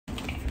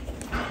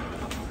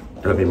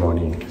early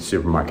morning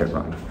supermarket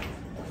run.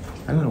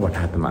 I don't know what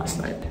happened last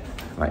night.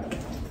 Like,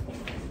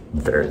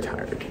 very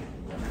tired.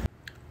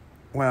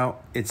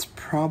 Well, it's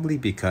probably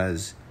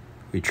because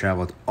we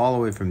traveled all the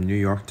way from New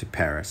York to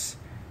Paris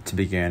to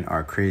begin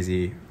our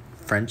crazy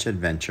French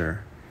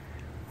adventure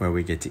where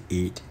we get to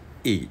eat,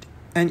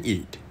 and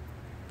eat.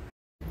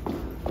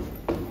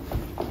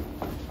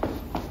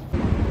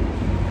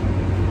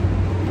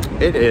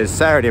 It is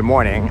Saturday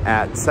morning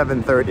at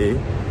 7:30.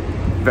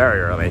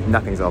 Very early,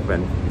 nothing's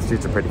open. The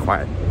streets are pretty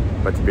quiet,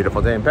 but it's a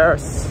beautiful day in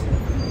Paris.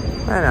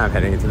 And I'm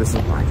heading into the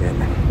supermarket.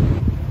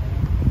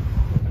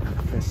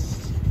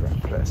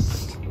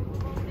 Breakfast.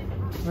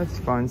 Let's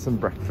find some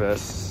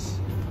breakfast.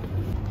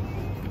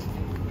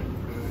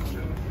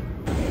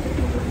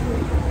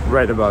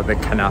 Right above the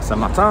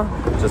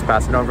Canauxarama, just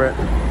passing over it.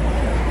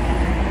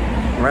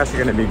 We're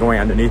actually going to be going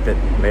underneath it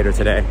later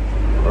today.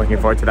 We're looking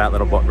forward to that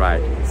little boat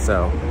ride.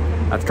 So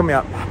that's coming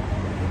up.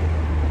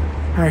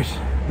 All right,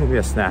 maybe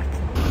a snack.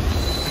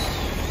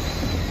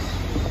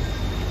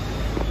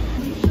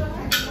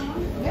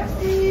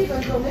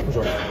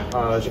 Bonjour.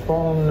 Je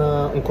prends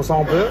un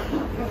croissant au beurre.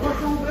 Un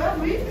croissant au beurre,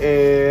 oui.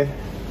 Et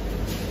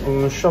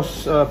une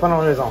sauce pain en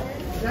raisin.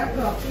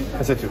 D'accord.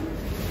 C'est tout.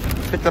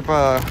 Picked up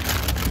a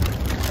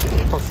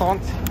croissant.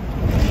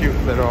 Cute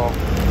little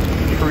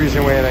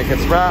Parisian way that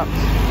gets wrapped.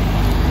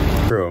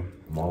 True.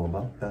 I'm all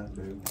about that,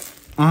 dude.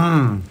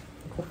 Mmm.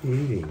 What are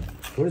you eating?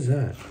 What is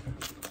that?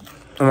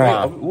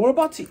 Wow. Wait, we're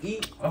about to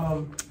eat.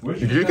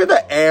 Did you get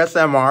the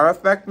ASMR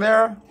effect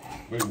there?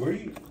 Wait, where are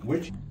you?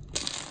 Where'd you?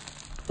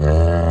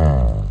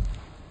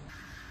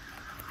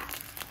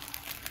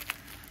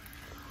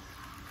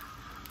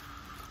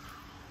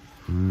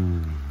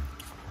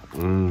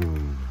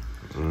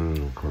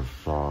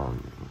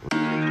 Croissant.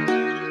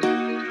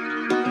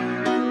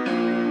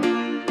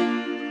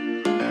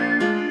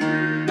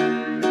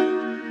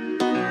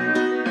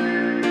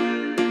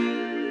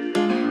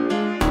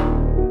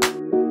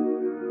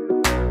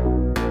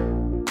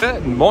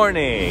 Good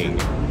morning.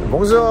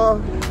 Bonjour.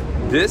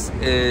 This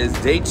is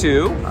day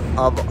 2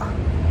 Of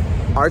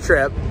our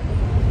trip.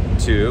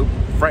 to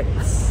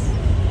France.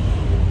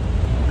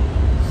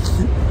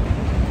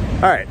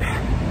 All right,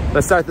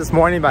 let's start this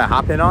morning by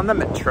hopping on the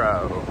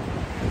metro.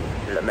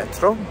 Le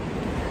metro.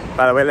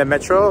 By the way, the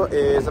metro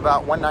is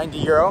about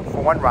 €190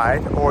 for one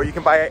ride, or you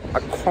can buy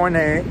a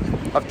cornet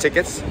of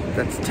tickets,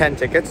 that's 10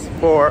 tickets,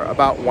 for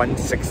about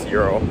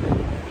 €160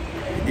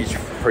 each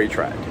for each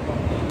ride.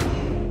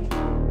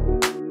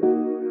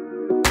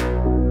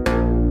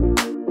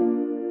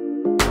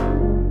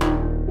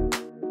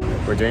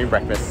 We're doing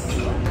breakfast.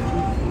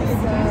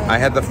 I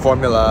had the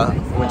formula,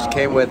 which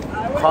came with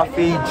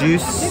coffee,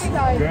 juice,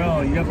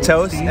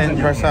 toast, and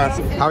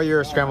croissants. How are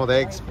your scrambled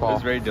eggs, It Paul?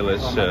 was very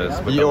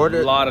delicious with You a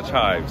ordered- lot of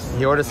chives.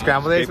 He ordered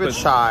scrambled eggs They with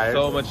put chives.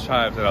 So much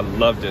chives and I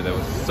loved it. It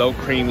was so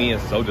creamy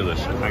and so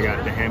delicious. I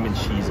got the ham and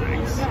cheese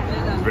eggs.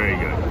 Very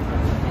good.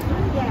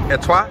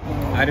 Et toi?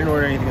 I didn't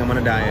order anything. I'm on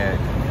a diet.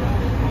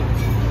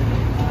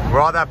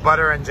 Where all that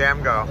butter and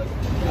jam go?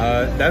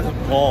 That's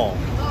Paul.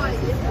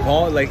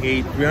 Paul like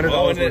ate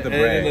 $300 worth of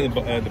bread.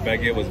 And the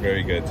baguette was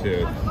very good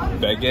too.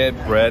 Baguette,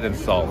 bread, and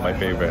salt, my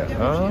favorite.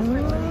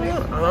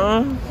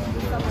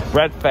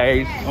 Red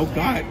face. Oh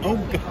God! Oh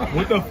God!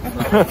 What the?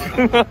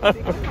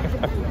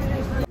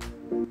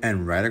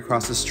 And right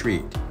across the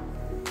street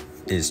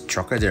is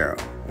Trocadero,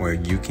 where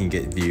you can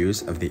get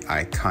views of the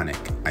iconic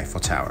Eiffel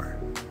Tower.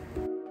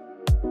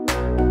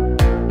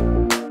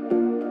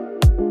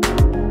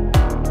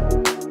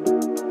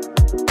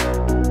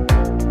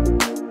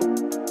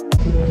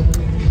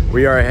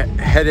 We are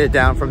headed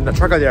down from the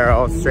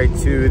Trocadero straight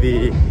to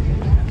the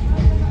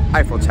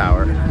Eiffel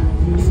Tower,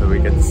 so we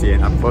get to see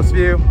an up-close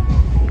view.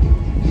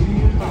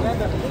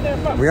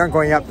 We aren't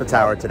going up the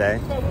tower today.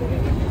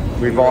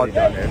 We've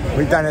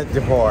done it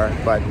before,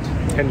 but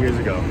 10 years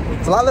ago.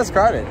 it's a lot less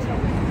crowded.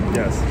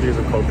 Yes, years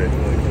of COVID.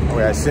 Oh,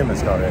 I assume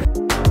it's crowded.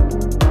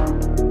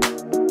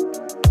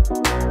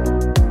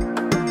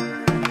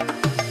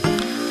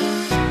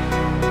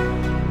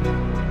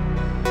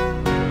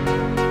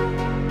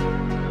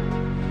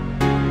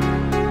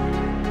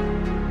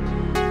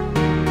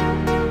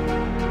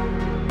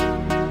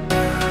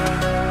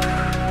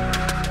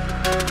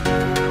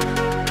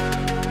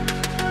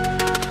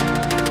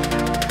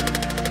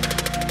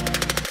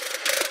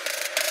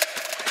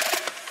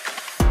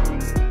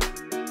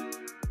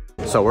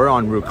 So we're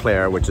on Rue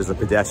Cler, which is a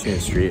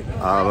pedestrian street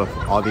of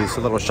all these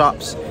little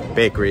shops,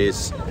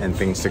 bakeries, and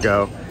things to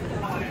go.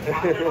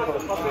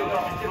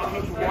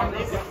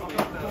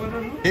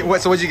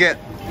 So what'd you get?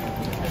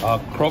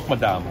 Croque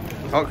madame.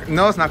 Oh,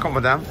 no, it's not croque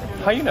madame.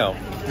 How you know?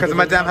 Because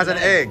madame has an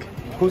egg.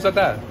 Who said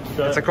that?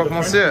 It's a croque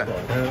monsieur.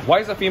 Why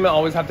does a female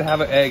always have to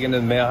have an egg and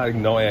the male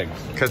having no eggs?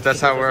 Because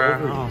that's how we're...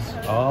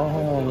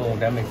 Oh,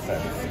 that makes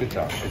sense. Good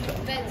job, good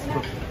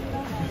job.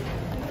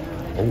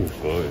 Oh,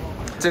 good.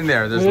 It's in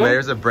there. There's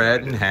layers of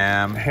bread and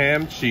ham.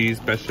 Ham, cheese,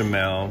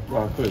 bechamel.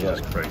 Oh,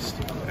 Jesus Christ!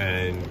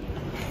 And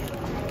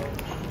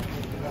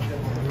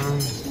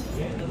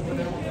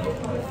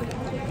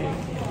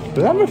Does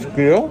that have a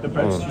skill? The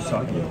bread's too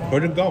soggy.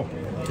 Where'd it go?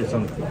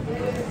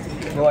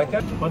 You like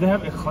that? Well, they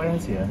have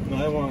eclairs here. No,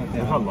 I want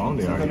Look how long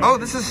they are. Oh,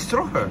 this is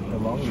stroher. They're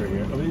longer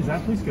here. Oh, is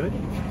that place good?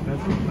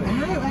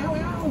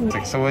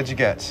 So what'd you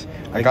get?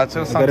 I got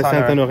to I got a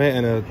Saint-Honoré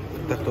and a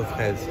tarte aux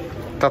fraises.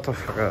 Tarte aux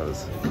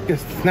fraises.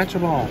 Yes, snatch a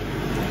ball.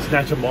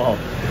 Snatch a ball.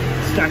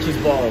 Snatch his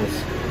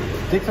balls.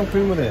 Take some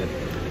cream with it.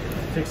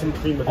 Take some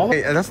cream with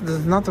Hey, that's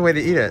not the way to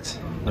eat it.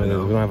 No, we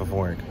don't have a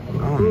fork.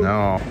 Oh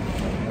no.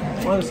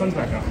 Oh, the sun's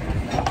back up.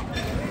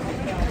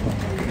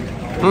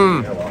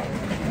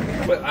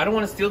 But I don't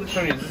want to steal this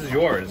from you. This is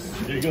yours.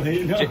 Here you go. Here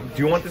you go. Do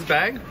you want this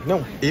bag?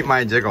 No, Eat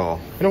my jiggle.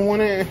 I don't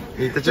want it.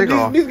 Eat the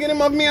jiggle. Please get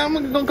him off me. I'm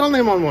gonna call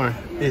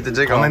 911. Eat the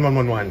jiggle. Call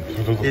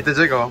 911. Eat the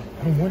jiggle.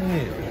 I don't want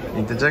it.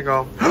 Eat the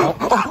jiggle. Can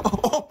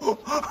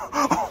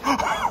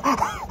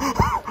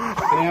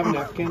I have a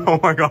napkin? Oh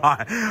my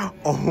god.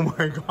 Oh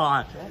my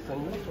god.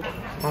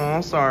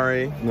 Oh,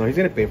 sorry. No, he's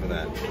gonna pay for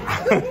that.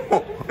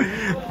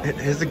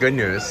 Here's the good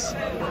news.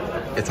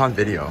 It's on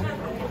video.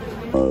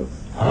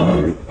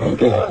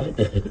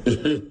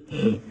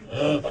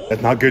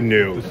 That's not good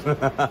news.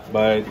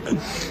 But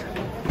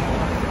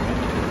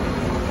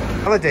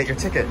Validate your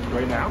ticket.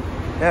 Right now?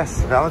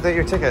 Yes, validate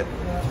your ticket.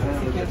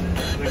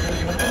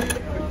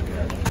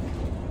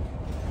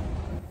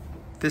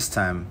 This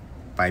time,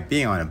 by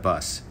being on a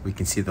bus, we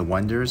can see the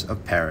wonders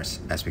of Paris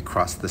as we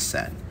cross the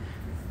Seine.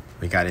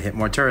 We gotta hit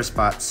more tourist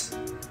spots.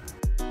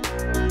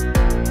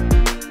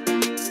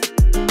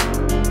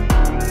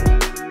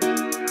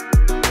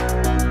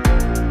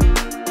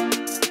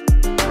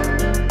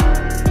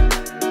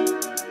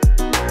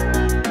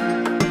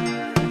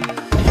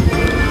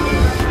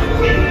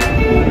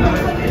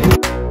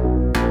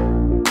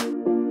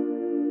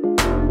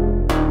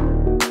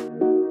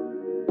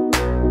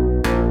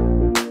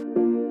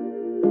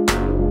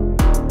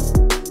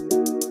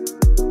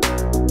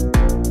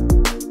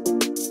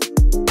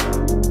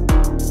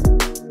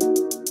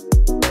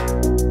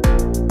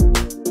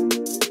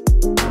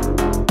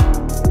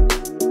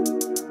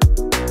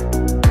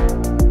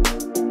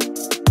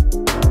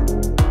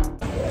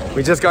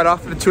 We just got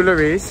off the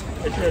Tuileries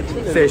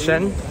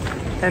station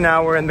and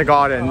now we're in the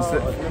gardens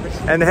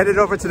and headed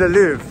over to the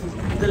Louvre.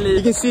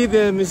 You can see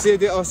the Musée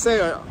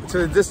d'Orsay to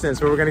the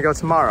distance where we're gonna go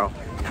tomorrow.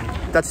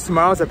 That's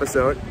tomorrow's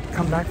episode.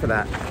 Come back for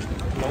that.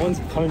 No one's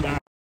coming back.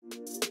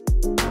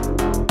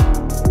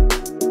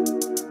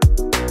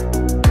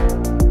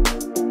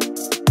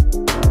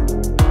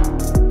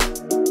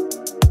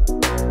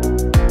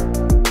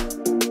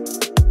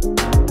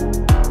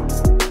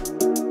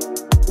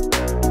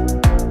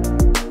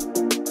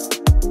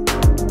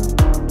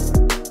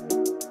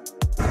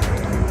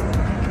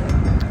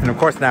 And of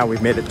course now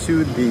we've made it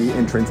to the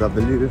entrance of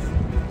the Louvre.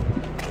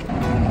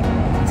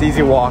 It's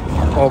easy walk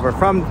over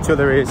from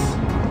Tuileries.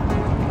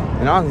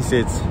 And honestly,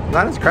 it's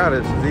not as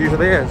crowded as it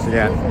usually is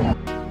again.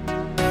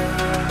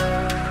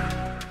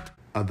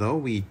 Although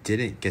we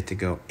didn't get to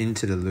go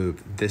into the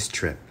Louvre this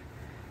trip,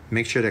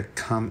 make sure to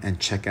come and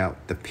check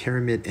out the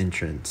pyramid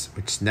entrance,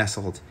 which is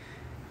nestled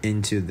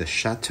into the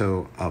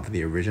chateau of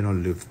the original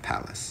Louvre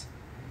Palace.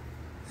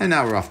 And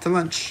now we're off to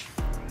lunch.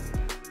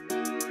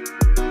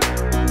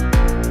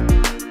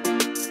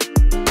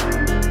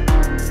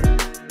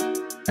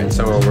 And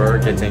so we're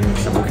getting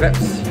some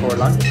crêpes for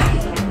lunch.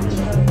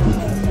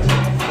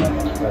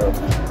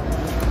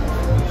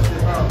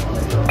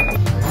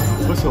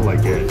 What's it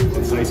like it?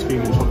 It's ice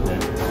cream and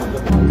chocolate.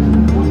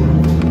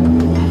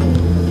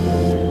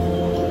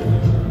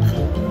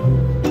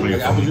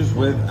 apple juice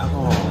with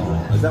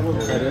alcohol. Is that what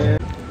that is?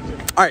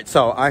 All right,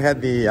 so I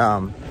had the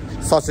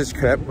sausage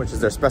crêpe, which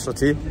is their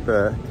specialty,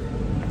 the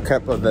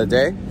crêpe of the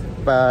day.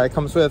 But it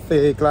comes with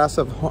a glass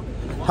of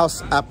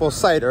house apple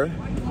cider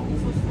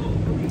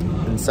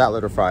and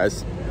salad or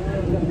fries.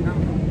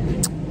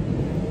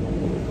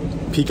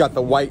 Pete got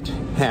the white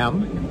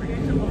ham,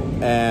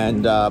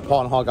 and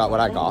Paul and Hall got what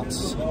I got.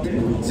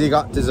 Z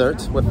got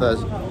dessert with the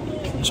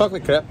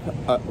chocolate crepe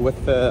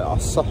with the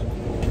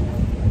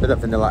bit of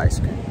vanilla ice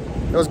cream.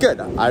 It was good.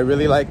 I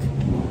really like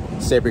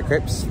savory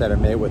crepes that are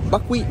made with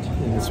buckwheat,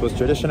 and this was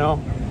traditional.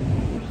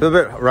 A little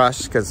bit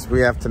rushed because we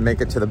have to make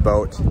it to the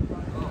boat,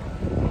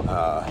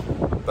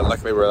 but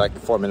luckily we're like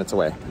 4 minutes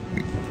away.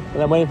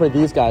 And I'm waiting for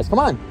these guys. Come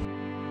on.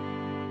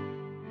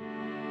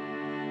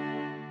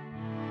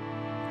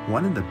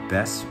 One of the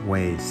best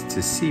ways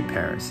to see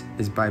Paris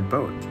is by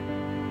boat.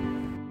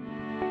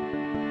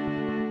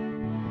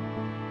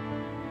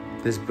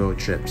 This boat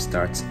trip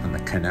starts on the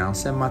Canal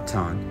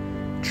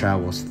Saint-Martin,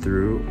 travels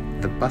through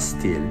the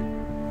Bastille,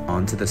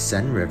 onto the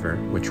Seine River,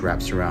 which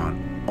wraps around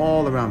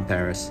all around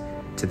Paris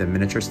to the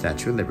miniature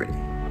Statue of Liberty.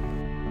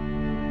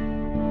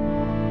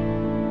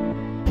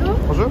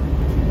 Bonjour.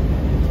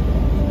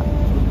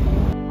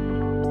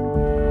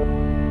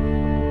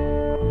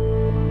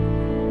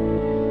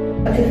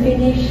 To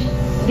finish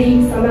the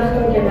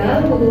Saint-Martin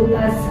Canal, we will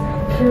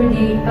pass through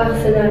the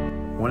Arsenal.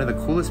 One of the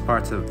coolest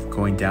parts of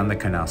going down the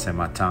Canal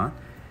Saint-Martin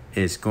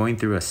is going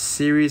through a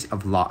series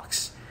of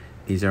locks.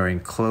 These are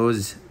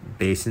enclosed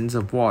basins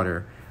of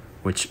water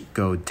which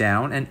go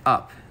down and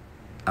up,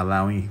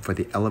 allowing for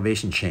the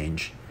elevation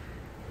change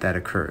that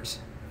occurs.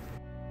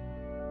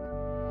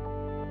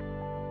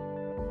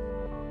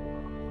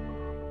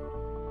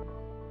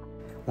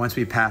 Once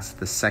we pass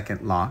the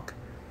second lock,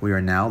 we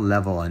are now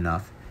level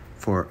enough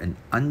for an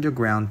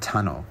underground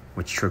tunnel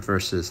which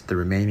traverses the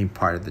remaining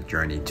part of the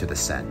journey to the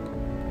Seine.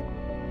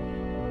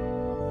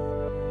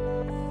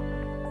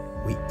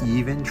 We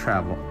even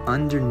travel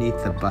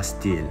underneath the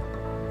Bastille.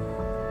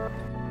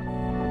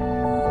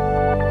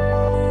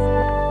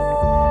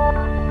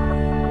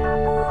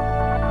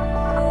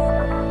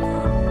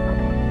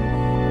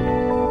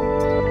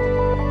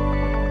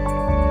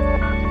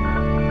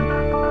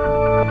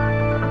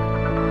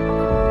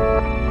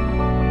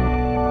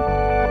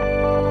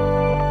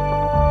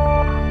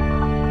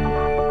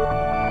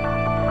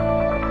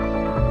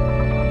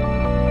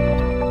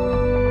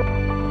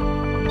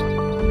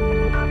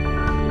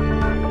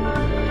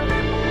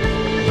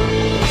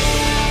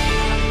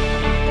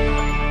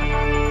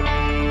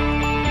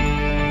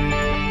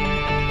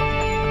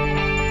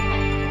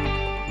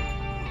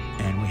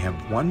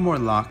 One more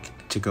lock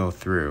to go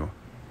through.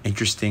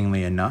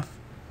 Interestingly enough,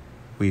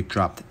 we've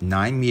dropped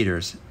 9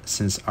 meters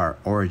since our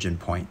origin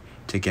point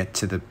to get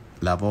to the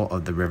level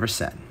of the River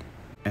Seine.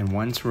 And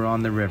once we're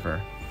on the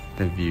river,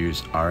 the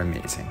views are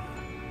amazing.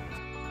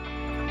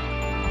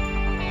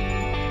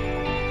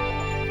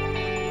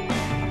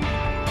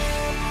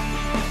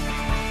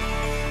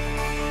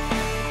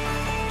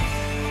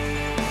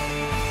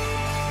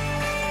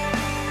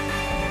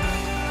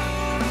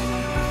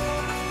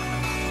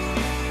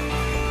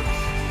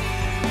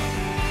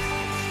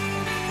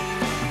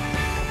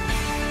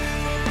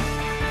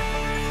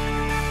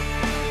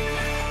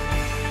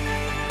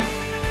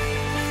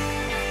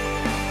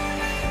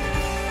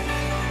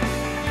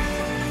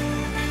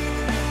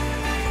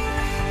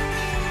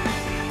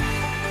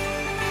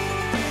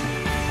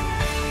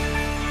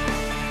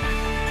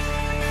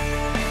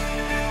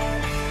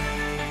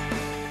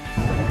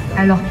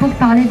 Alors pour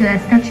parler de la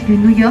statue de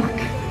New York.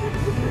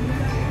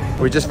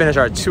 We just finished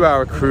our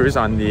 2-hour cruise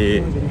on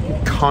the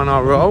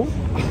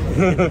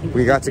Canauxarama.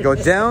 We got to go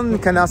down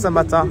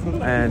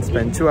Canauxarama and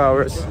spend 2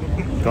 hours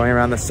going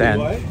around the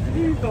Seine.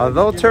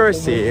 Although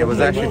touristy, it was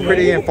actually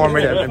pretty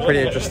informative and pretty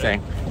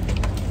interesting.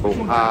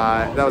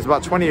 That was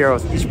about 20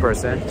 euros each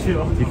person.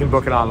 You can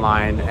book it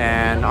online,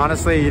 and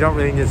honestly, you don't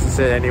really need to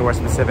sit anywhere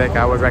specific.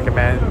 I would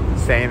recommend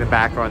staying in the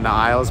back or in the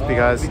aisles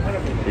because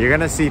you're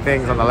gonna see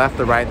things on the left,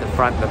 the right, the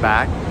front, the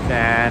back,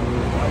 and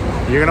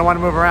you're gonna want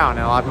to move around.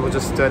 And a lot of people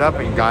just stood up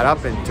and got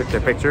up and took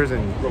their pictures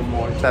and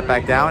sat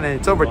back down, and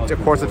it's over the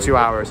course of 2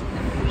 hours.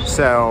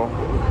 So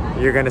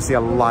you're gonna see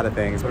a lot of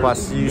things.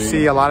 Plus, you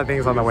see a lot of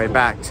things on the way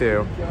back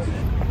too.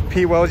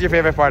 Pete, what was your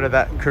favorite part of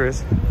that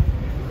cruise?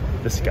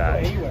 The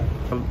sky.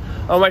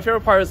 Oh, my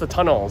favorite part is the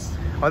tunnels.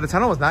 Oh, the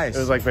tunnel was nice. It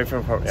was like my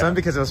favorite part. Something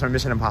because it was from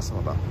Mission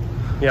Impossible, though.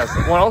 Yes.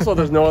 Well, also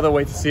there's no other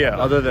way to see it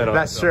other than.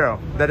 That's true.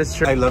 That is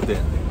true. I loved it.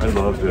 I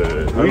loved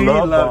it. We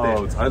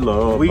loved it. I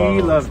love We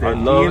boats. loved it. I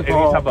love any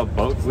Paul, type of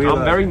boats. we I'm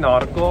loved very it.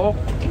 nautical,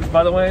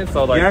 by the way.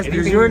 So like, Yes, because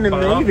anything you're in the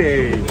fun.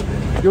 Navy.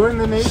 You're in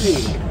the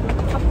Navy.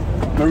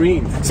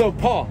 Marines. So,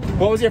 Paul,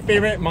 what was your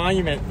favorite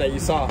monument that you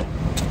saw?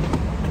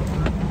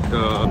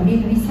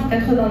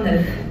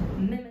 1889.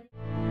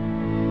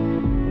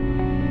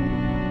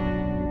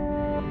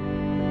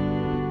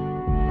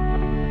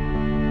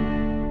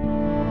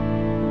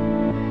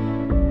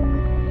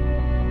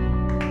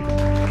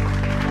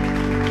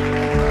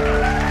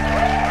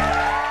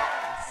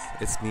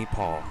 It's me,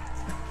 Paul.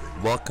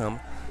 Welcome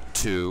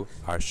to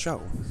our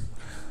show.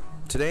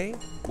 Today,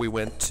 we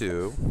went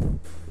to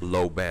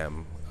Louvre,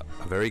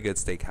 a very good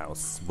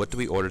steakhouse. What do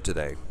we order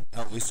today?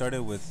 We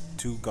started with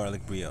 2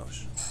 garlic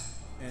brioche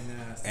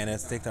and a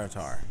steak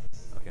tartare.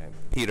 Okay,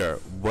 Peter,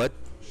 what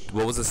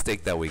was the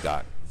steak that we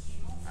got?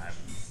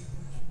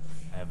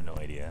 I have no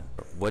idea.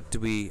 What do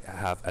we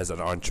have as an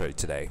entree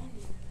today?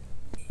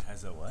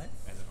 As a what?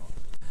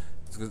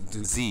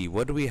 Z,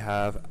 what do we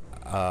have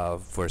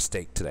for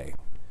steak today?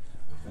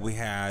 We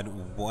had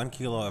 1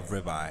 kilo of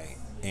ribeye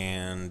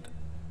and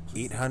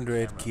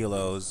 800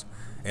 grams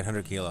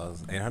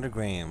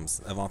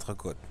of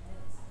entrecôte.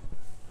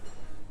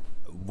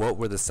 What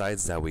were the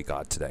sides that we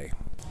got today?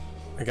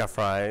 I got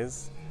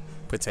fries,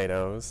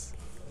 potatoes.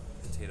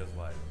 Potatoes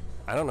what?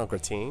 I don't know,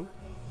 gratine.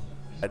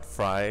 I had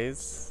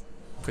fries,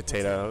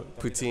 poutine.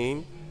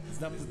 It's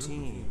not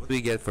poutine. What do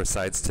we get for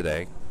sides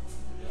today?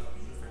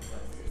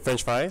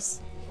 French fries.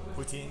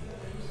 Poutine.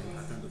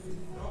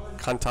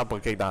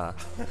 Cantabogeda.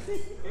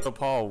 So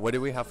Paul, what did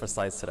we have for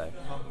sides today?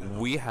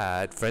 We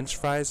had French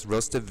fries,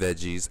 roasted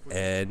veggies,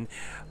 and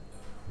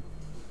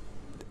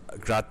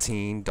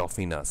gratine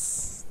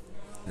dauphinoise.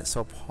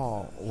 So,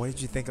 Paul, what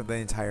did you think of the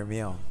entire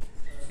meal?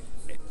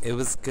 It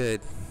was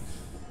good.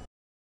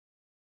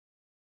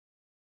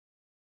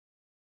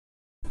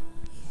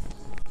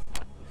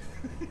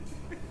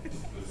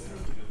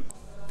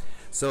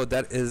 So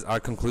that is our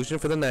conclusion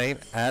for the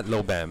night at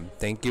Louvre.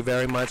 Thank you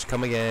very much.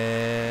 Come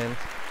again.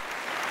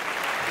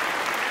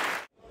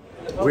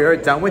 We are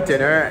done with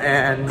dinner,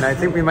 and I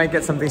think we might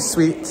get something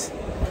sweet.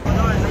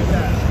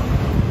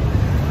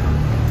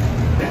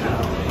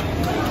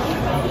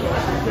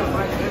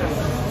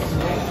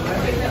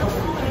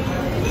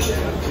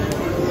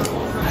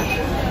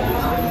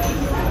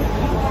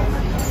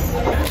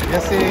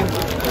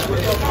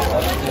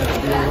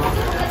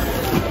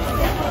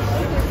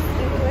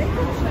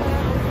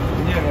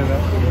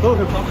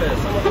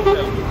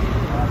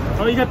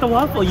 Oh, you got the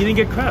waffle. You didn't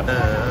get crêpe.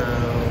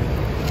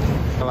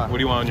 What do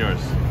you want on yours?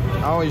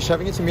 Oh, you're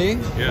shoving it to me?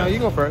 Yeah. No, you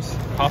go first.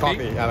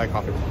 Coffee? I like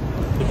coffee.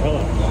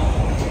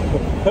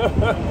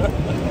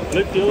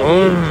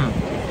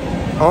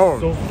 Oh,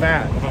 So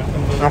fat.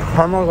 the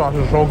caramel sauce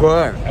is so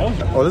good.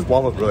 Oh, this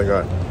waffle is really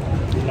good.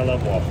 I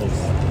love waffles.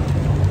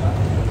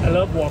 I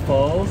love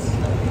waffles.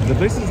 The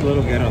place is a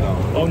little ghetto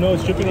though. Oh no,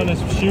 it's dripping on his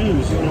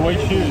shoes. Your white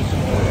shoes.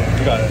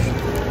 You got it.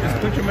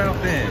 Just put your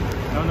mouth in.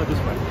 No, no, this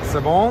way.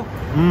 C'est bon?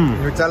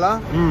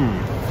 Nutella?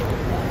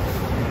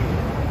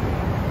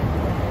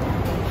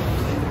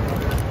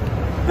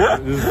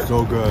 This is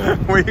so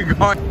good. Where are you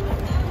going?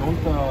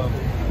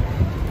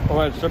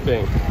 Oh, it's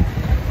dripping.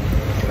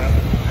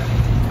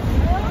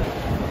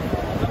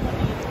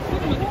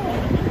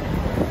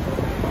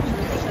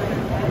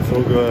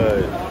 So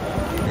good.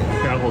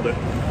 Can't hold it.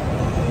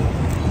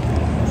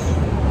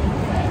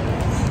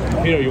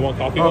 Peter, you want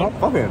coffee? Oh,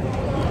 coffee.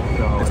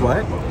 No. It's what?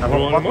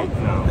 You want more?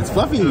 No. It's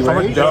fluffy, It's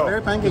right? like dough.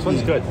 Very pancakey. This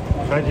one's good.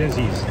 Try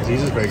Z's.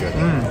 Z's is very good.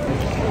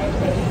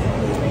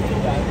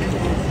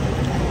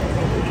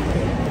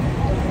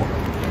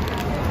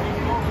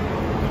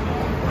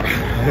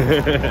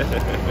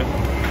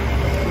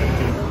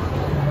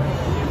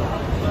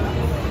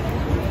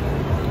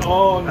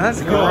 Oh,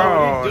 That's no.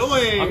 gross.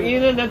 What are you doing? I'm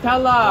eating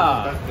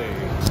Nutella.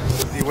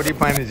 See, what do you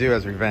plan to do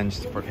as revenge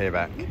for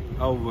payback?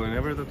 Oh,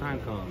 whenever the time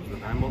comes, the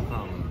time will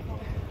come.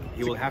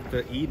 He will have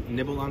to eat,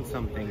 nibble on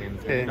something,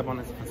 and end up on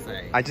his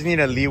face. I just need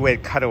a leeway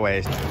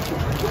cutaway.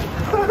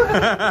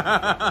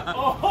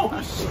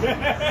 Oh, shit.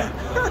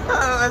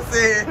 Let's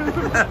see.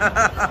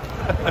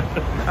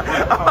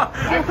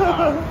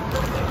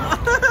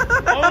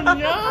 Oh,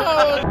 no.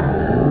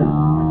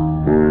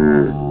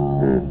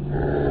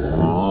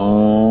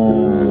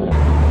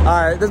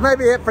 Alright, this might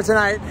be it for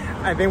tonight.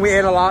 I think we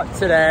ate a lot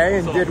today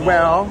and did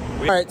well.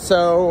 Alright,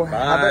 so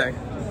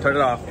Turn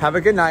it off. have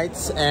a good night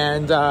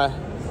and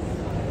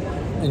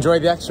enjoy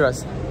the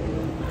extras.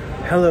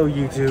 Hello,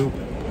 YouTube.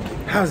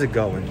 How's it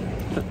going?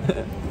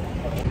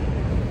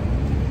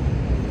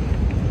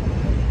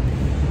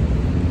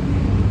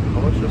 How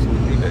much was the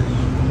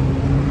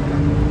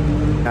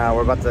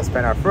We're about to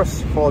spend our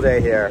first full day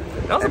here.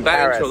 That was a in bad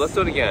Paris. intro. Let's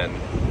do it again.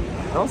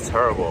 That was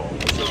terrible.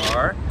 So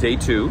our day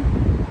 2.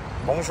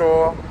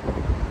 Bonjour.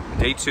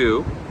 Day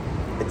 2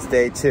 It's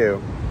day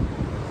 2.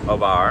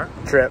 of our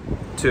Trip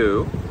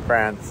to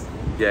France.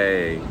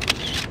 Yay.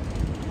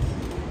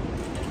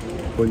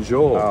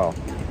 Bonjour. Oh,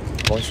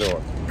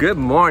 bonjour. Good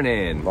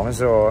morning.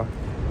 Bonjour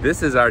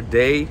This is our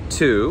day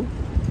 2.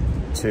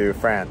 to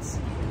France.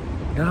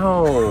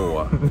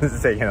 No. This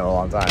is taking a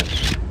long time.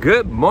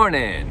 Good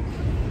morning.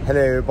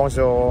 Hello,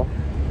 bonjour.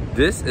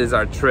 This is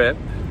our trip.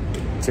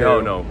 To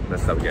Oh no,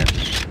 messed up again.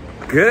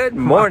 Good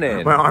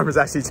morning. My arm is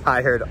actually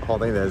tired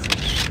holding this.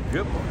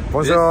 Good morning.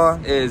 Bonjour.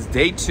 This is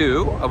day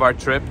 2 of our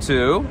trip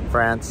to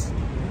France.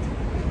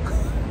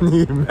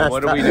 You messed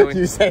what are we up. doing?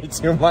 You say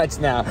too much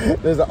now.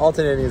 There's the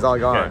alternating is all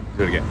Okay, gone.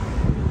 do it again.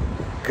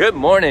 Good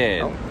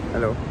morning. Oh,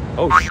 hello.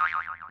 Oh,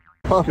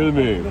 Excuse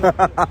me.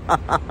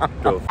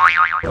 Go.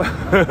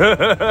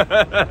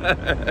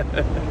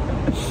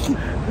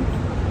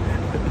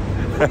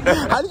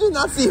 How did you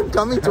not see him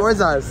coming towards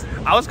us?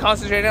 I was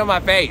concentrating on my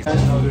face. Time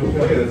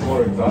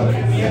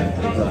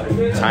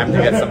to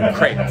get some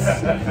crepes.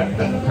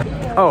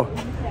 Oh,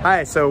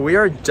 hi. So we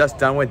are just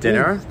done with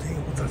dinner.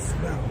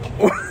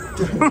 You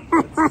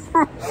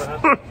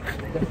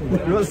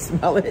want to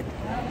smell it?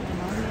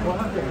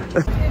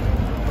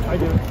 I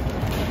do.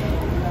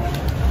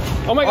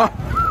 Oh my god.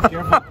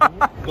 Careful.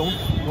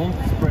 Don't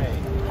spray.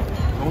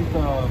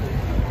 Don't.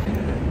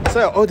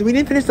 So, oh, we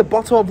didn't finish the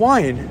bottle of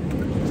wine.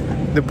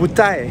 The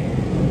bouteille.